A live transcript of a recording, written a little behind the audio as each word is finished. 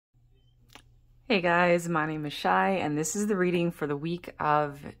Hey guys, my name is Shai, and this is the reading for the week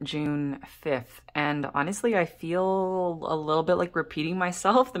of June 5th. And honestly, I feel a little bit like repeating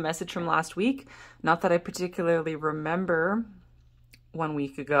myself, the message from last week. Not that I particularly remember 1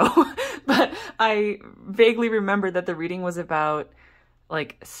 week ago, but I vaguely remember that the reading was about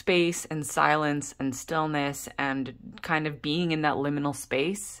like space and silence and stillness and kind of being in that liminal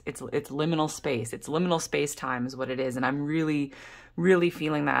space. It's liminal space. It's liminal space time is what it is. And I'm really, really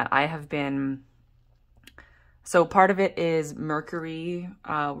feeling that. I have been... So part of it is Mercury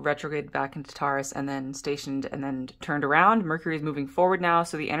retrograde back into Taurus and then stationed and then turned around. Mercury is moving forward now,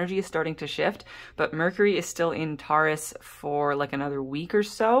 so the energy is starting to shift, but Mercury is still in Taurus for like another week or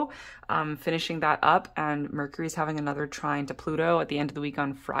so, finishing that up, and Mercury is having another trine to Pluto at the end of the week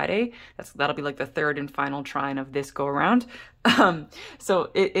on Friday. That'll be like the third and final trine of this go around.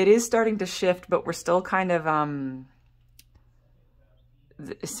 So it is starting to shift, but we're still kind of...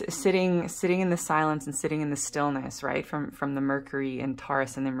 sitting in the silence and sitting in the stillness, right? From the Mercury and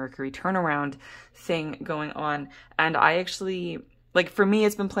Taurus and the Mercury turnaround thing going on. And I actually, like, for me,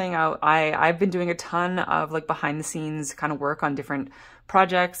 it's been playing out. I've been doing a ton of like behind the scenes kind of work on different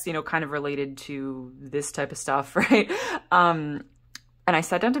projects, you know, kind of related to this type of stuff, right? And I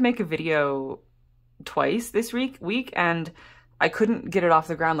sat down to make a video twice this week, and I couldn't get it off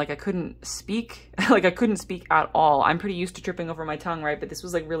the ground. Like I couldn't speak, like I couldn't speak at all. I'm pretty used to tripping over my tongue, right? But this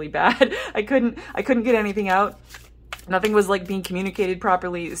was like really bad. I couldn't get anything out. Nothing was like being communicated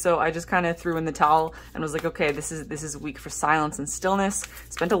properly. So I just kind of threw in the towel and was like, okay, this is a week for silence and stillness.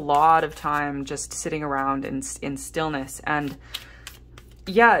 Spent a lot of time just sitting around in stillness. And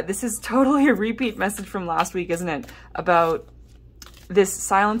yeah, this is totally a repeat message from last week, isn't it? About this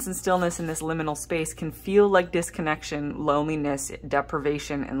silence and stillness in this liminal space can feel like disconnection, loneliness,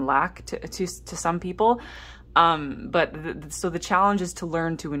 deprivation, and lack to some people. So the challenge is to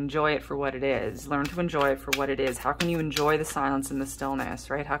learn to enjoy it for what it is. Learn to enjoy it for what it is. How can you enjoy the silence and the stillness,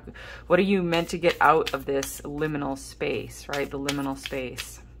 right? What are you meant to get out of this liminal space, right? The liminal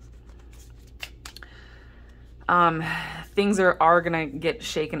space. Things are gonna get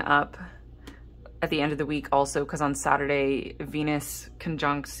shaken up at the end of the week also, because on Saturday, Venus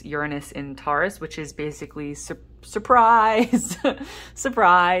conjuncts Uranus in Taurus, which is basically surprise,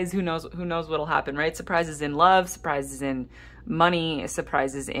 surprise. Who knows what'll happen, right? Surprises in love, surprises in money,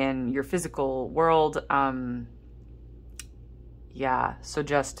 surprises in your physical world. Yeah, so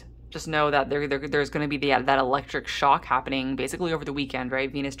just know that there's going to be that electric shock happening basically over the weekend,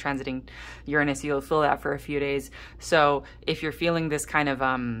 right? Venus transiting Uranus, you'll feel that for a few days. So if you're feeling this kind of,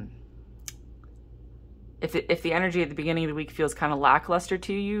 if the energy at the beginning of the week feels kind of lackluster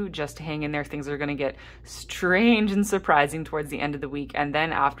to you, just hang in there. Things are going to get strange and surprising towards the end of the week. And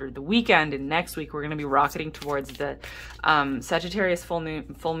then after the weekend and next week, we're going to be rocketing towards the Sagittarius full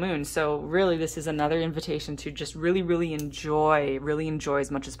moon. So really, this is another invitation to just really enjoy as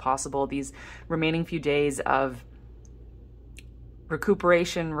much as possible these remaining few days of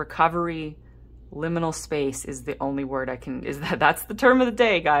recuperation, recovery. Liminal space is the only word that's the term of the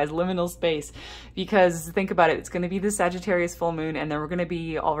day, guys, liminal space. Because think about it, it's going to be the Sagittarius full moon, and then we're going to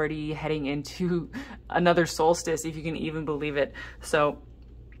be already heading into another solstice, if you can even believe it. So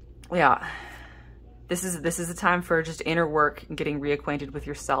yeah, this is a time for just inner work and getting reacquainted with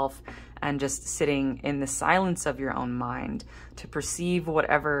yourself and just sitting in the silence of your own mind to perceive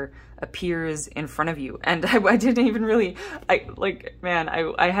whatever appears in front of you. And I didn't even really, I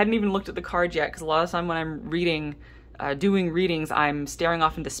hadn't even looked at the card yet, because a lot of the time when I'm reading, doing readings, I'm staring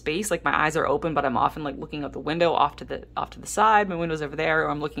off into space. Like my eyes are open, but I'm often like looking out the window off to the side. My window's over there,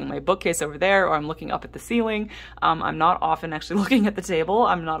 or I'm looking at my bookcase over there, or I'm looking up at the ceiling. I'm not often actually looking at the table.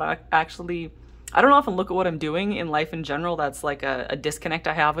 I'm not actually... I don't often look at what I'm doing in life in general. That's like a disconnect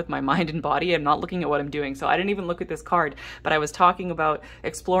I have with my mind and body. I'm not looking at what I'm doing. So I didn't even look at this card, but I was talking about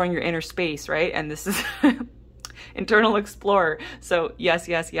exploring your inner space, right? And this is internal explorer. So yes,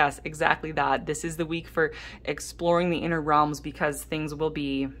 exactly that. This is the week for exploring the inner realms, because things will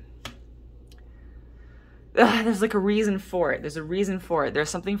be... there's like a reason for it. There's a reason for it. There's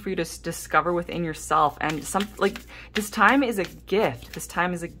something for you to discover within yourself. And this time is a gift. This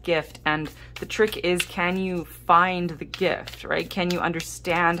time is a gift. And the trick is, can you find the gift, right? Can you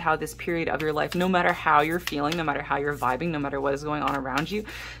understand how this period of your life, no matter how you're feeling, no matter how you're vibing, no matter what is going on around you,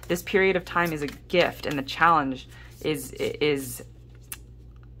 this period of time is a gift. And the challenge is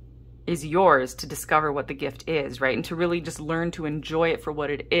yours to discover what the gift is, right? And to really just learn to enjoy it for what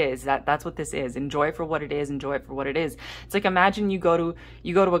it is. That's what this is. Enjoy it for what it is. Enjoy it for what it is. It's like, imagine you go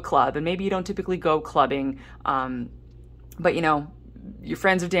to a club, and maybe you don't typically go clubbing, but you know, your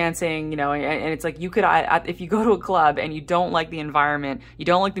friends are dancing, you know, and it's like you could, if you go to a club and you don't like the environment, you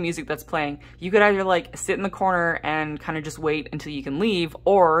don't like the music that's playing, you could either like sit in the corner and kind of just wait until you can leave,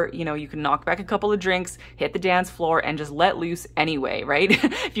 or, you know, you can knock back a couple of drinks, hit the dance floor, and just let loose anyway, right?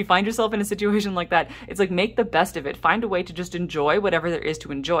 If you find yourself in a situation like that, it's like make the best of it. Find a way to just enjoy whatever there is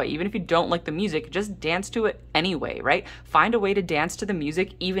to enjoy. Even if you don't like the music, just dance to it anyway, right? Find a way to dance to the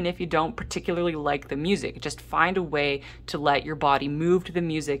music even if you don't particularly like the music. Just find a way to let your body move to the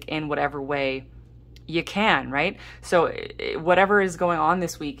music in whatever way you can, right? So whatever is going on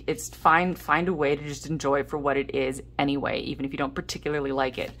this week, it's find a way to just enjoy it for what it is anyway, even if you don't particularly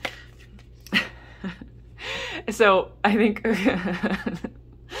like it. So I think,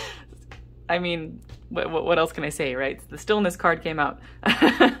 I mean, what else can I say, right? The stillness card came out.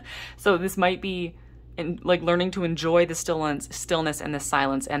 So this might be like learning to enjoy the stillness and the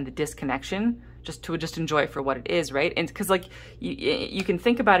silence and the disconnection, just enjoy it for what it is, right? And because like you can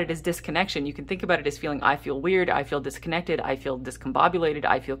think about it as disconnection, you can think about it as feeling, I feel weird, I feel disconnected, I feel discombobulated,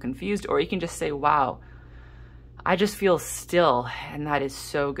 I feel confused, or you can just say, wow, I just feel still, and that is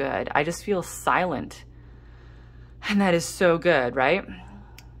so good. I just feel silent, and that is so good, right?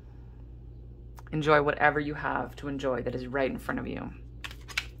 Enjoy whatever you have to enjoy that is right in front of you.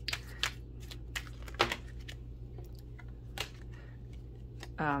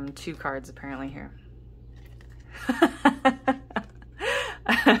 Two cards apparently here.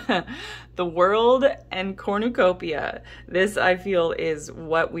 The world and cornucopia. This, I feel, is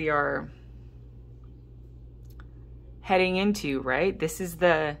what we are heading into, right? This is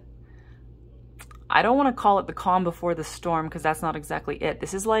the, I don't want to call it the calm before the storm, because that's not exactly it.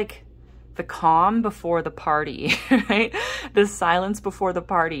 This is like the calm before the party, right? The silence before the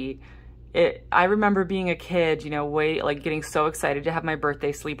party. I remember being a kid, you know, like getting so excited to have my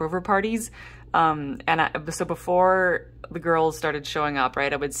birthday sleepover parties. So before the girls started showing up,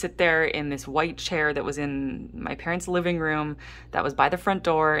 right, I would sit there in this white chair that was in my parents' living room that was by the front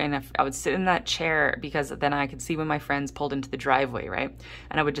door, and I would sit in that chair because then I could see when my friends pulled into the driveway, right?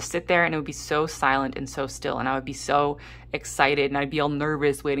 And I would just sit there and it would be so silent and so still, and I would be so excited and I'd be all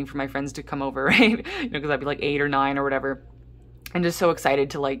nervous waiting for my friends to come over, right? You know, because I'd be like 8 or 9 or whatever, and just so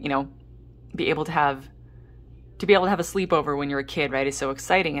excited to, like, you know, be able to have a sleepover when you're a kid, right, is so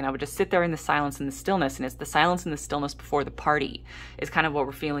exciting. And I would just sit there in the silence and the stillness, and it's the silence and the stillness before the party is kind of what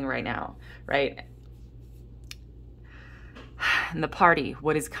we're feeling right now, right? And the party,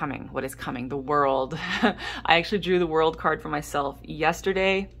 what is coming? What is coming? The world. I actually drew the world card for myself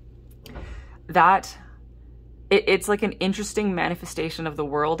yesterday. It's like an interesting manifestation of the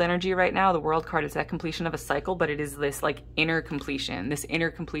world energy right now. The world card is that completion of a cycle, but it is this like inner completion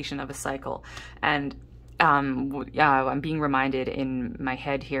of a cycle. And I'm being reminded in my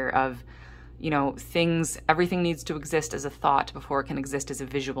head here of, you know, everything needs to exist as a thought before it can exist as a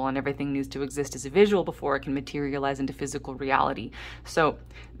visual, and everything needs to exist as a visual before it can materialize into physical reality. So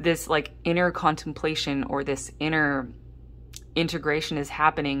this like inner contemplation or this inner integration is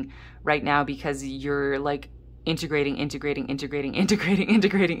happening right now because you're like integrating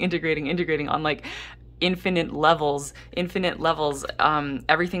on like infinite levels,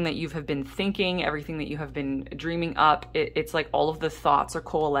 everything that you have been thinking, everything that you have been dreaming up, it's like all of the thoughts are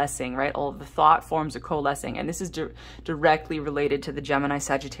coalescing, right? All of the thought forms are coalescing. And this is directly related to the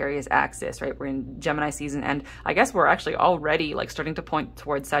Gemini-Sagittarius axis, right? We're in Gemini season, and I guess we're actually already like starting to point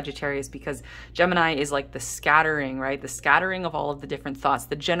towards Sagittarius, because Gemini is like the scattering, right? The scattering of all of the different thoughts,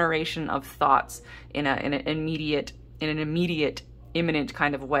 the generation of thoughts in an immediate, imminent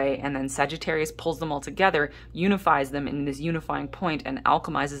kind of way, and then Sagittarius pulls them all together, unifies them in this unifying point, and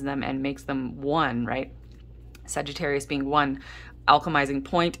alchemizes them and makes them one, right? Sagittarius being one alchemizing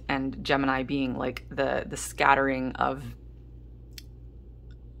point, and Gemini being like the scattering of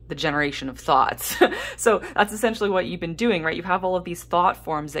the generation of thoughts. So that's essentially what you've been doing, right? You have all of these thought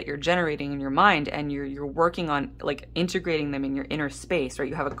forms that you're generating in your mind, and you're working on like integrating them in your inner space, right?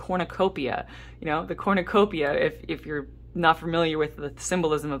 You have a cornucopia, you know, the cornucopia, if you're not familiar with the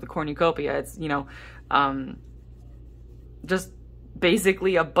symbolism of the cornucopia, it's, you know, just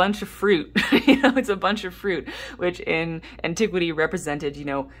basically a bunch of fruit. You know, it's a bunch of fruit, which in antiquity represented, you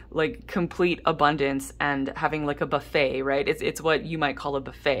know, like complete abundance and having like a buffet, right? It's what you might call a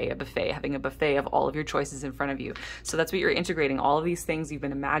buffet, having a buffet of all of your choices in front of you. So that's what you're integrating, all of these things you've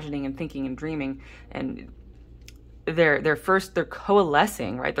been imagining and thinking and dreaming, and they're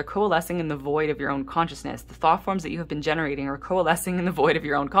coalescing, right? They're coalescing in the void of your own consciousness. The thought forms that you have been generating are coalescing in the void of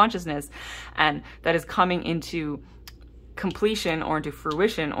your own consciousness, and that is coming into completion or into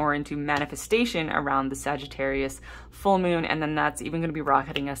fruition or into manifestation around the Sagittarius full moon. And then that's even going to be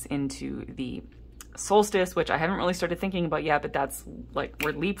rocketing us into the solstice, which I haven't really started thinking about yet, but that's like,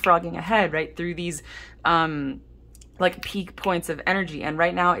 we're leapfrogging ahead, right, through these like peak points of energy. And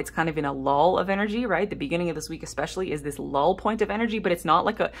right now it's kind of in a lull of energy, right? The beginning of this week especially is this lull point of energy, but it's not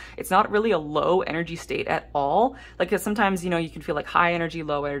like it's not really a low energy state at all. Like, sometimes, you know, you can feel like high energy,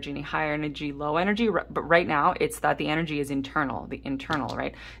 low energy, and high energy, low energy, but right now it's that the energy is internal,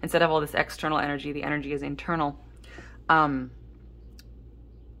 right? Instead of all this external energy, the energy is internal. Man,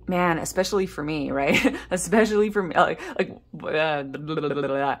 especially for me, right? Especially for me,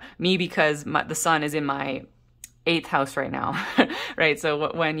 me, because the sun is in my 8th house right now, right?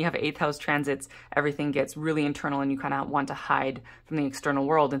 So when you have 8th house transits, everything gets really internal and you kind of want to hide from the external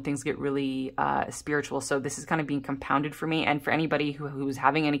world, and things get really spiritual. So this is kind of being compounded for me. And for anybody who's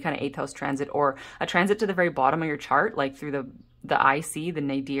having any kind of 8th house transit, or a transit to the very bottom of your chart, like through the IC, the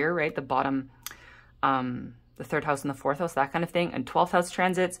nadir, right? The bottom, the 3rd house and the 4th house, that kind of thing, and 12th house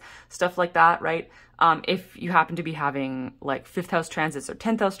transits, stuff like that, right? If you happen to be having like 5th house transits or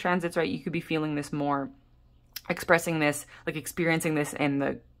 10th house transits, right, you could be feeling this more, expressing this, like experiencing this in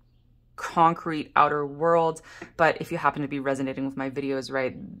the concrete outer world. But if you happen to be resonating with my videos,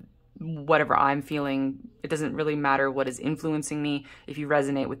 right, whatever I'm feeling, it doesn't really matter what is influencing me. If you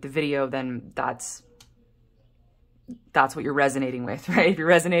resonate with the video, then that's what you're resonating with, right? If you're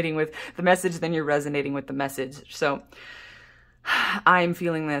resonating with the message, then you're resonating with the message. So I'm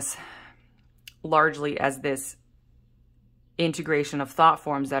feeling this largely as this integration of thought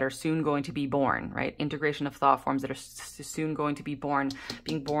forms that are soon going to be born, right? Integration of thought forms that are soon going to be born,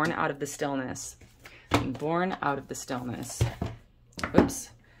 being born out of the stillness, being born out of the stillness. Oops.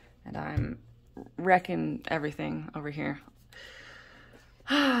 And I'm wrecking everything over here.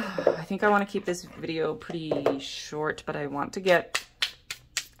 I think I want to keep this video pretty short, but I want to get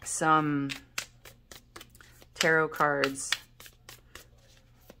some tarot cards.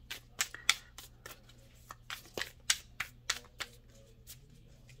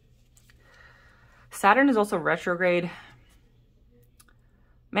 Saturn is also retrograde.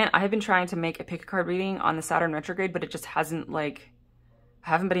 Man, I have been trying to make a pick a card reading on the Saturn retrograde, but it just hasn't, like, I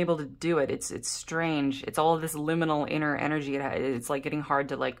haven't been able to do it. It's strange. It's all of this liminal inner energy. It's like getting hard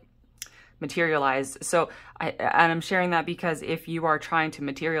to like materialize. So I'm sharing that because if you are trying to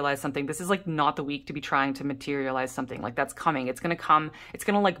materialize something, this is like not the week to be trying to materialize something. Like, that's coming. It's going to come. It's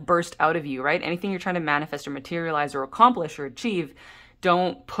going to like burst out of you, right? Anything you're trying to manifest or materialize or accomplish or achieve,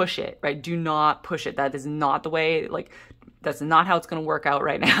 don't push it, right? Do not push it. That is not the way, like, that's not how it's going to work out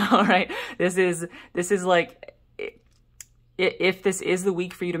right now, right? This is like, if this is the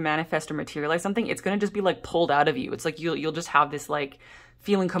week for you to manifest or materialize something, it's going to just be like pulled out of you. It's like you'll just have this like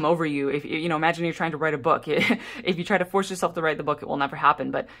feeling come over you. If you know, imagine you're trying to write a book. If you try to force yourself to write the book, it will never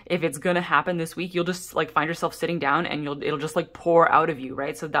happen. But if it's going to happen this week, you'll just like find yourself sitting down and it'll just like pour out of you,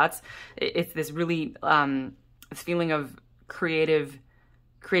 right? So it's this really this feeling of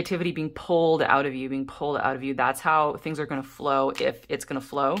creativity being pulled out of you, That's how things are going to flow, if it's going to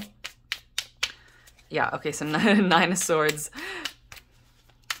flow. Yeah, okay, so 9 of Swords.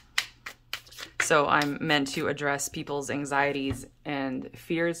 So I'm meant to address people's anxieties and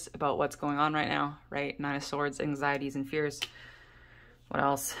fears about what's going on right now, right? 9 of Swords, anxieties and fears. What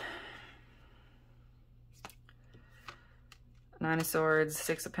else? 9 of Swords,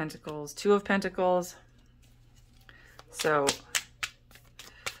 6 of Pentacles, 2 of Pentacles. So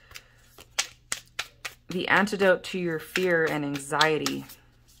the antidote to your fear and anxiety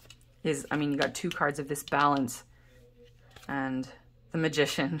is, I mean, you got 2 cards of this balance and the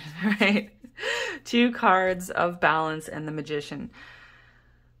Magician, right? 2 cards of balance and the Magician.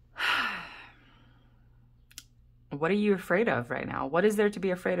 What are you afraid of right now? What is there to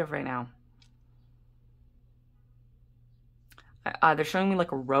be afraid of right now? They're showing me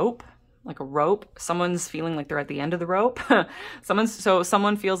like a rope. Someone's feeling like they're at the end of the rope. Someone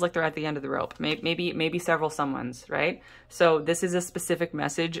feels like they're at the end of the rope. Maybe several someones, right? So this is a specific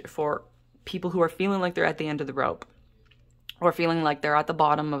message for people who are feeling like they're at the end of the rope, or feeling like they're at the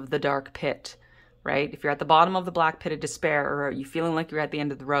bottom of the dark pit, right? If you're at the bottom of the black pit of despair, or are you feeling like you're at the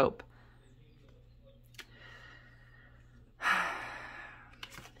end of the rope?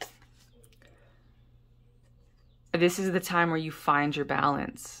 This is the time where you find your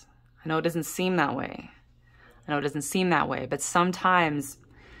balance. I know it doesn't seem that way. But sometimes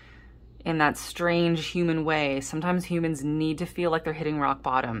in that strange human way, sometimes humans need to feel like they're hitting rock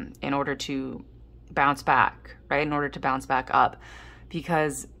bottom in order to bounce back, right? In order to bounce back up.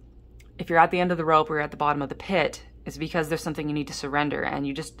 Because if you're at the end of the rope or you're at the bottom of the pit, it's because there's something you need to surrender, and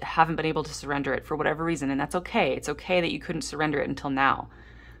you just haven't been able to surrender it for whatever reason. And that's okay. It's okay that you couldn't surrender it until now.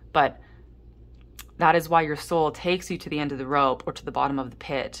 But that is why your soul takes you to the end of the rope or to the bottom of the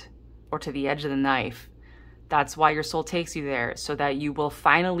pit, or to the edge of the knife. That's why your soul takes you there, so that you will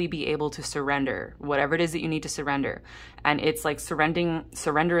finally be able to surrender whatever it is that you need to surrender. And it's like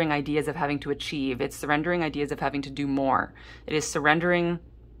surrendering ideas of having to achieve. It's surrendering ideas of having to do more. It is surrendering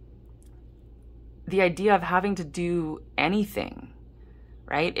the idea of having to do anything,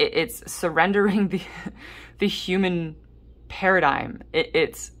 right? It's surrendering the human paradigm.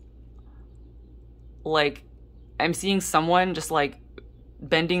 It's like, I'm seeing someone just like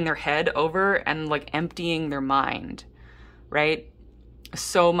bending their head over and like emptying their mind, right?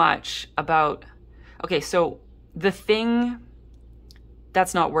 So much about, okay, so the thing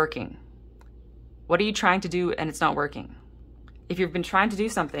that's not working, what are you trying to do and it's not working? If you've been trying to do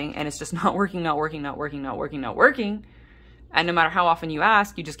something and it's just not working, and no matter how often you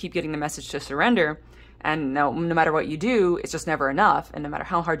ask, you just keep getting the message to surrender, and no matter what you do, it's just never enough, and no matter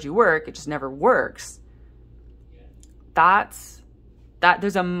how hard you work, it just never works.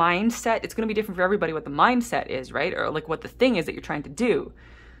 There's a mindset. It's going to be different for everybody what the mindset is, right? Or like what the thing is that you're trying to do.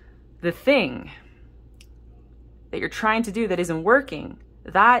 The thing that you're trying to do that isn't working,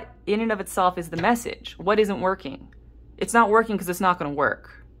 that in and of itself is the message. What isn't working? It's not working because it's not going to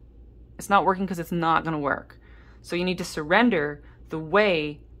work. It's not working because it's not going to work. So you need to surrender the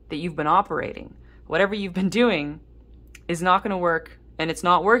way that you've been operating. Whatever you've been doing is not going to work. And it's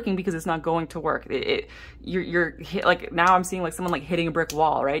not working because it's not going to work. You're like, now I'm seeing like someone like hitting a brick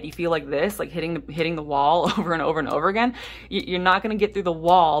wall, right? You feel like this, like hitting the wall over and over and over again. You're not going to get through the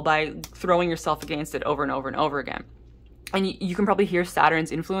wall by throwing yourself against it over and over and over again. And you can probably hear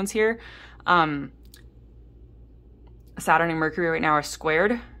Saturn's influence here. Saturn and Mercury right now are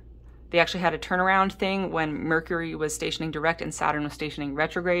squared. They actually had a turnaround thing when Mercury was stationing direct and Saturn was stationing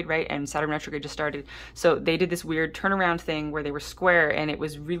retrograde, right? And Saturn retrograde just started. So they did this weird turnaround thing where they were square, and it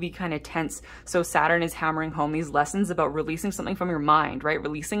was really kind of tense. So Saturn is hammering home these lessons about releasing something from your mind, right?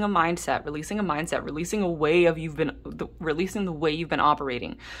 Releasing a mindset, releasing a way of releasing the way you've been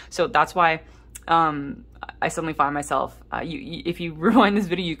operating. So that's why I suddenly find myself, if you rewind this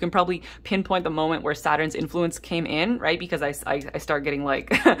video, you can probably pinpoint the moment where Saturn's influence came in, right? Because I start getting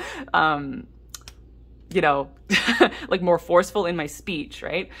like, you know, like more forceful in my speech,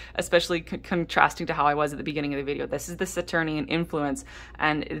 right? Especially contrasting to how I was at the beginning of the video. This is the Saturnian influence,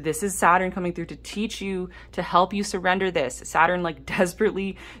 and this is Saturn coming through to teach you, to help you surrender this. Saturn like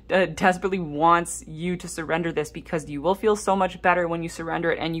desperately wants you to surrender this, because you will feel so much better when you surrender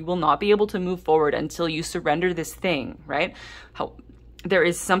it, and you will not be able to move forward until you surrender this thing, right? There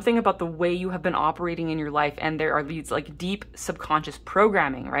is something about the way you have been operating in your life, and there are these like deep subconscious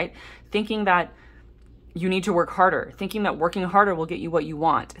programming, right? Thinking that you need to work harder, thinking that working harder will get you what you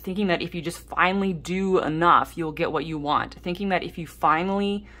want, thinking that if you just finally do enough, you'll get what you want, thinking that if you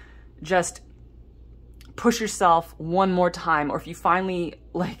finally just push yourself one more time, or if you finally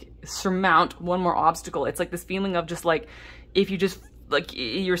like surmount one more obstacle, it's like this feeling of just like, if you just like,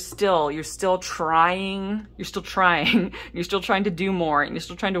 you're still trying, you're still trying to do more, and you're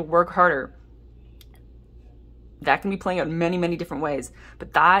still trying to work harder. That can be playing out in many, many different ways,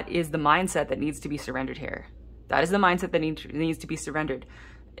 but that is the mindset that needs to be surrendered here. That is the mindset that needs to be surrendered.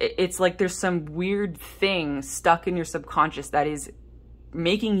 It's like there's some weird thing stuck in your subconscious that is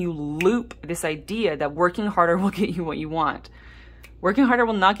making you loop this idea that working harder will get you what you want. Working harder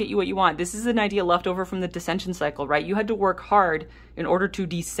will not get you what you want. This is an idea left over from the descension cycle, right? You had to work hard in order to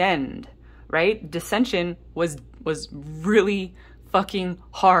descend, right? Descension was really fucking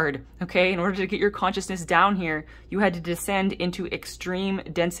hard, okay? In order to get your consciousness down here, you had to descend into extreme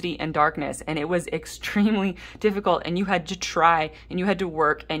density and darkness, and it was extremely difficult, and you had to try, and you had to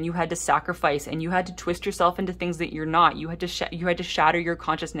work, and you had to sacrifice, and you had to twist yourself into things that you're not. You had to shatter your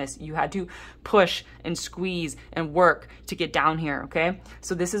consciousness. You had to push and squeeze and work to get down here, okay?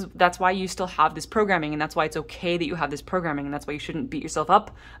 So that's why you still have this programming, and that's why it's okay that you have this programming, and that's why you shouldn't beat yourself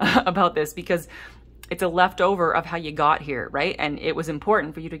up about this, because it's a leftover of how you got here, right? And it was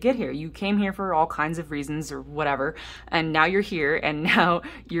important for you to get here. You came here for all kinds of reasons or whatever, and now you're here, and now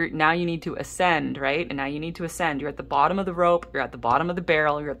you need to ascend, right? And now you need to ascend. You're at the bottom of the rope, you're at the bottom of the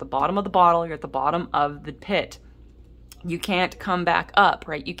barrel, you're at the bottom of the bottle, you're at the bottom of the pit. You can't come back up,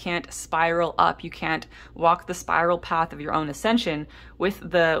 right? You can't spiral up. You can't walk the spiral path of your own ascension with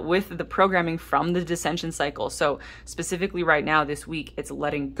the programming from the descension cycle. So specifically right now, this week, it's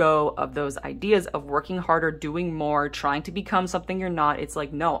letting go of those ideas of working harder, doing more, trying to become something you're not. It's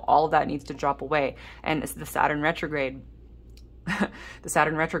like, no, all of that needs to drop away. And it's the Saturn retrograde. The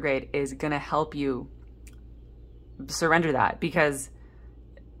Saturn retrograde is going to help you surrender that, because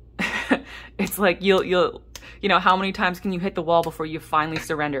it's like you know, how many times can you hit the wall before you finally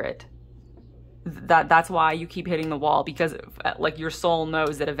surrender it? That's why you keep hitting the wall, because like your soul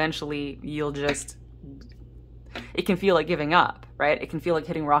knows that eventually you'll just, it can feel like giving up, right? It can feel like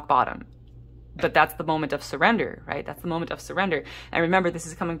hitting rock bottom. But that's the moment of surrender, right? That's the moment of surrender. And remember, this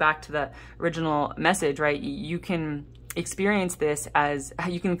is coming back to the original message, right? You can experience this as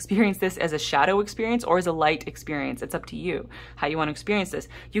a shadow experience or as a light experience. It's up to you how you want to experience this.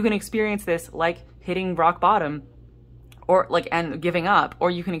 You can experience this like hitting rock bottom or like, and giving up, or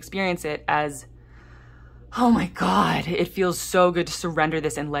you can experience it as, oh my God, it feels so good to surrender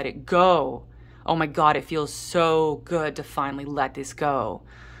this and let it go. Oh my God, it feels so good to finally let this go.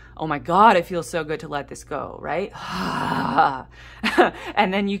 Oh my God, it feels so good to let this go, right?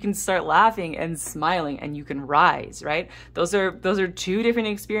 And then you can start laughing and smiling and you can rise, right? Those are two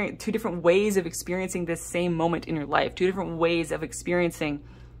different ways of experiencing this same moment in your life, two different ways of experiencing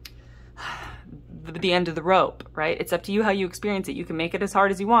the end of the rope, right? It's up to you how you experience it. You can make it as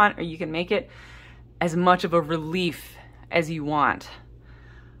hard as you want, or you can make it as much of a relief as you want.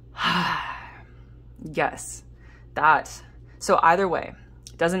 Yes, that. So either way,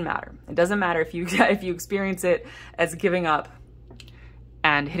 it doesn't matter. It doesn't matter if you experience it as giving up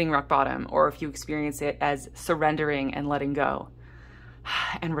and hitting rock bottom, or if you experience it as surrendering and letting go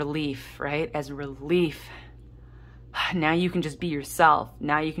and relief, right? As relief. Now you can just be yourself.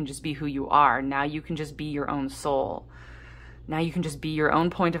 Now you can just be who you are. Now you can just be your own soul. Now you can just be your own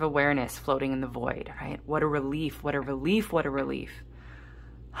point of awareness floating in the void, right? What a relief, what a relief, what a relief.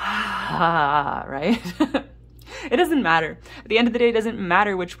 Right? It doesn't matter. At the end of the day, it doesn't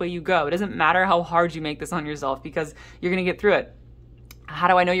matter which way you go. It doesn't matter how hard you make this on yourself, because you're going to get through it. How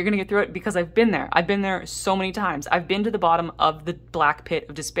do I know you're going to get through it? Because I've been there. I've been there so many times. I've been to the bottom of the black pit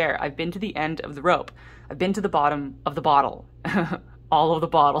of despair. I've been to the end of the rope. I've been to the bottom of the bottle. All of the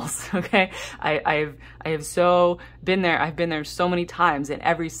bottles, okay? I have so been there. I've been there so many times, and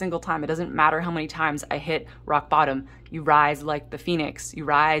every single time, it doesn't matter how many times I hit rock bottom, you rise like the phoenix. You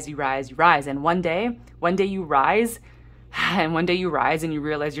rise, you rise, you rise. And one day you rise, and one day you rise and you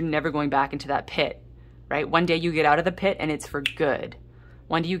realize you're never going back into that pit, right? One day you get out of the pit and it's for good.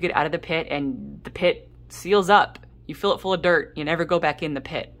 One day you get out of the pit and the pit seals up. You fill it full of dirt. You never go back in the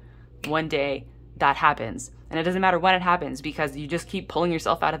pit. One day that happens. And it doesn't matter when it happens, because you just keep pulling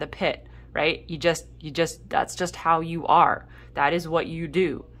yourself out of the pit, right? That's just how you are. That is what you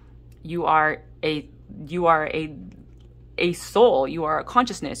do. You are a soul. You are a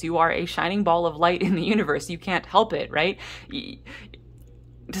consciousness. You are a shining ball of light in the universe. You can't help it, right?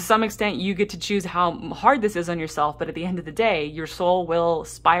 To some extent, you get to choose how hard this is on yourself, but at the end of the day, your soul will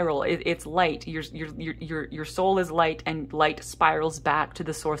spiral. It's light. Your soul is light, and light spirals back to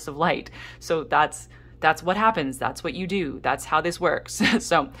the source of light. So that's what happens. That's what you do. That's how this works.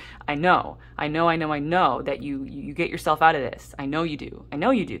 So I know that you get yourself out of this. I know you do. I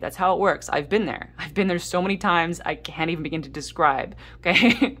know you do. That's how it works. I've been there. I've been there so many times, I can't even begin to describe.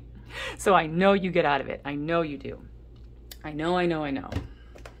 Okay. So I know you get out of it. I know you do. I know.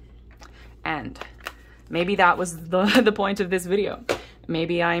 And maybe that was the point of this video.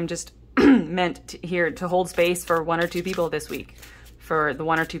 Maybe I'm just meant here to hold space for one or two people this week, for the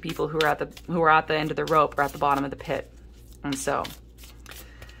one or two people who are at the end of the rope or at the bottom of the pit. And so,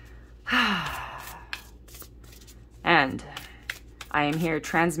 and I am here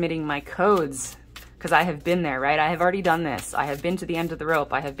transmitting my codes, because I have been there, right? I have already done this. I have been to the end of the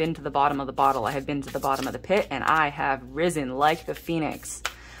rope. I have been to the bottom of the bottle. I have been to the bottom of the pit, and I have risen like the phoenix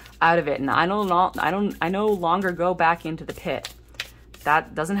out of it. And I no longer go back into the pit.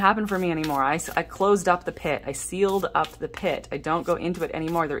 That doesn't happen for me anymore. I closed up the pit. I sealed up the pit. I don't go into it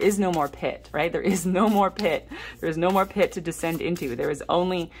anymore. There is no more pit, right? There is no more pit. There is no more pit to descend into. There is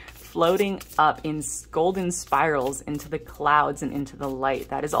only floating up in golden spirals into the clouds and into the light.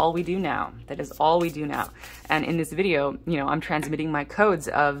 That is all we do now. That is all we do now. And in this video, I'm transmitting my codes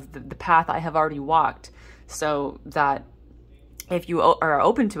of the path I have already walked, so that if you are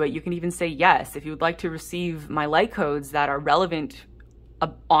open to it, you can even say yes. If you would like to receive my light codes that are relevant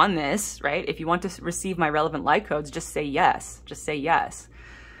on this, right? If you want to receive my relevant light codes, just say yes. Just say yes.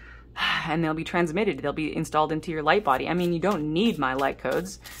 And they'll be transmitted. They'll be installed into your light body. I mean, you don't need my light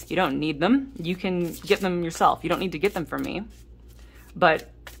codes. You don't need them. You can get them yourself. You don't need to get them from me.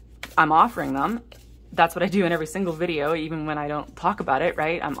 But I'm offering them. That's what I do in every single video, even when I don't talk about it,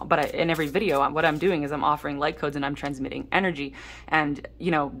 right? In every video, what I'm doing is I'm offering light codes and I'm transmitting energy. And,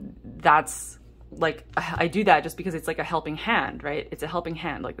 that's like, I do that just because it's like a helping hand, right? It's a helping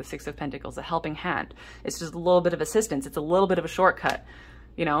hand, like the Six of Pentacles, a helping hand. It's just a little bit of assistance. It's a little bit of a shortcut.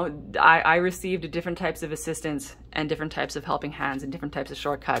 I received different types of assistance and different types of helping hands and different types of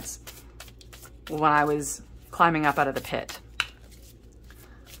shortcuts when I was climbing up out of the pit.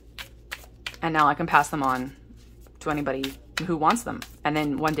 And now I can pass them on to anybody who wants them. And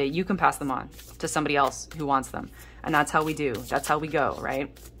then one day you can pass them on to somebody else who wants them. And that's how we do. That's how we go,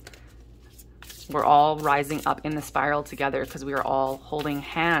 right? We're all rising up in the spiral together because we are all holding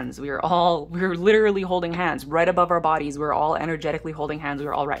hands. We're literally holding hands right above our bodies. We're all energetically holding hands.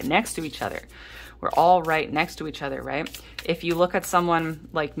 We're all right next to each other. We're all right next to each other, right? If you look at someone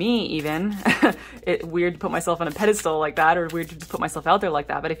like me, even, it's weird to put myself on a pedestal like that, or weird to put myself out there like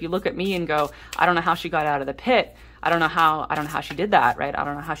that. But if you look at me and go, I don't know how she got out of the pit. I don't know how she did that, right? I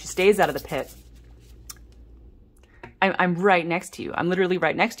don't know how she stays out of the pit. I'm right next to you. I'm literally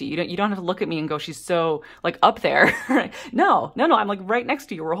right next to you. You don't have to look at me and go, she's so like up there. No. I'm like right next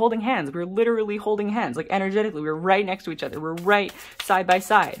to you. We're holding hands. We're literally holding hands, like energetically. We're right next to each other. We're right side by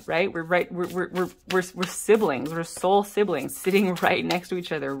side, right? We're siblings. We're soul siblings sitting right next to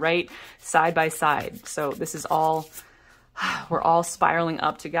each other, right side by side. So this is all, we're all spiraling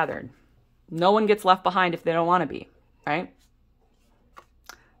up together. No one gets left behind if they don't want to be, right?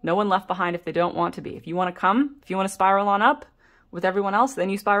 No one left behind if they don't want to be. If you want to come, if you want to spiral on up with everyone else,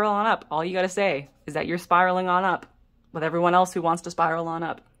 then you spiral on up. All you got to say is that you're spiraling on up with everyone else who wants to spiral on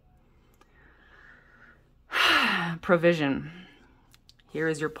up. Provision. Here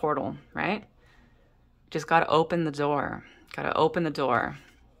is your portal, right? Just got to open the door. Got to open the door.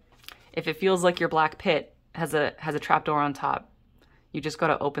 If it feels like your black pit has a trapdoor on top, you just got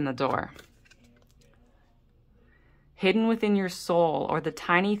to open the door. Hidden within your soul are the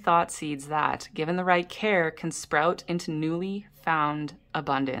tiny thought seeds that, given the right care, can sprout into newly found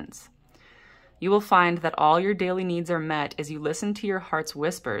abundance. You will find that all your daily needs are met as you listen to your heart's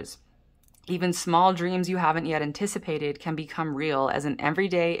whispers. Even small dreams you haven't yet anticipated can become real as an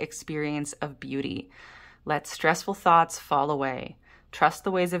everyday experience of beauty. Let stressful thoughts fall away. Trust the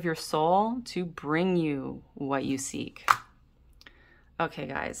ways of your soul to bring you what you seek. Okay,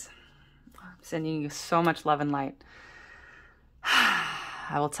 guys. I'm sending you so much love and light.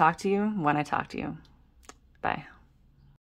 I will talk to you when I talk to you. Bye.